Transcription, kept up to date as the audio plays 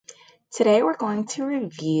Today we're going to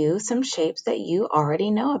review some shapes that you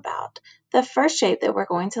already know about. The first shape that we're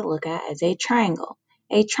going to look at is a triangle.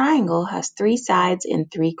 A triangle has 3 sides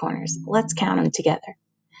and 3 corners. Let's count them together.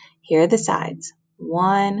 Here are the sides.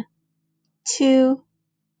 1, 2,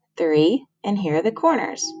 3, and here are the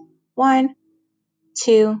corners. 1,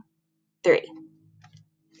 2, 3.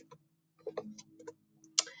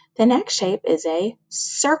 The next shape is a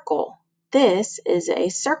circle. This is a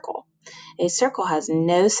circle. A circle has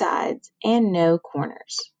no sides and no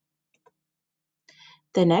corners.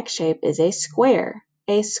 The next shape is a square.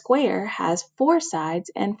 A square has 4 sides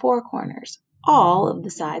and 4 corners. All of the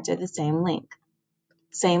sides are the same length.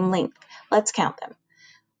 Let's count them.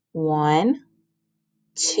 1,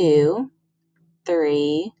 2,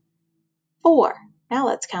 3, 4. Now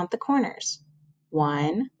let's count the corners.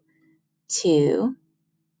 1, 2,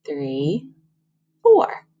 3,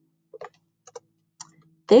 4.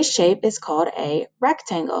 This shape is called a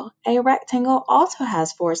rectangle. A rectangle also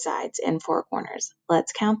has 4 sides and 4 corners.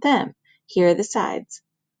 Let's count them. Here are the sides.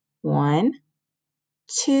 1,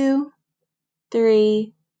 2,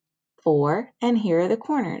 3, 4, and here are the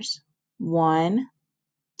corners. 1,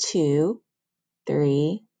 2,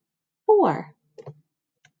 3, 4.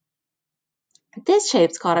 This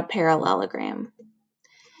shape's called a parallelogram.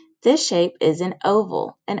 This shape is an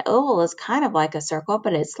oval. An oval is kind of like a circle,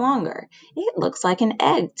 but it's longer. It looks like an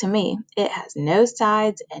egg to me. It has no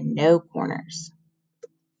sides and no corners.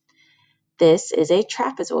 This is a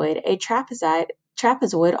trapezoid. A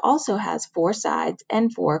trapezoid also has 4 sides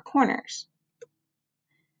and 4 corners.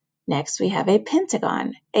 Next, we have a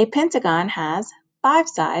pentagon. A pentagon has 5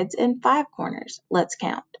 sides and 5 corners. Let's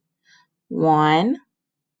count. 1,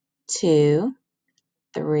 2,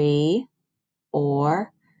 3,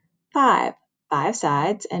 4, 5. 5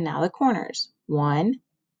 sides, and now the corners. 1,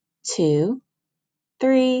 2,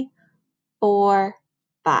 3, 4,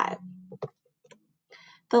 5.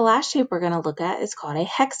 The last shape we're going to look at is called a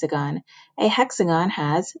hexagon. A hexagon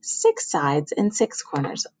has 6 sides and 6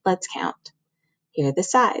 corners. Let's count. Here are the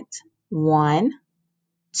sides. 1,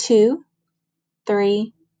 2,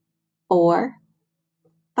 3, 4,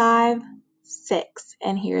 5, 6.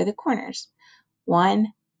 And here are the corners. 1,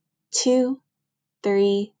 2,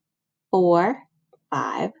 3, 4,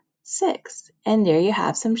 5, 6. And there you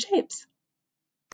have some shapes.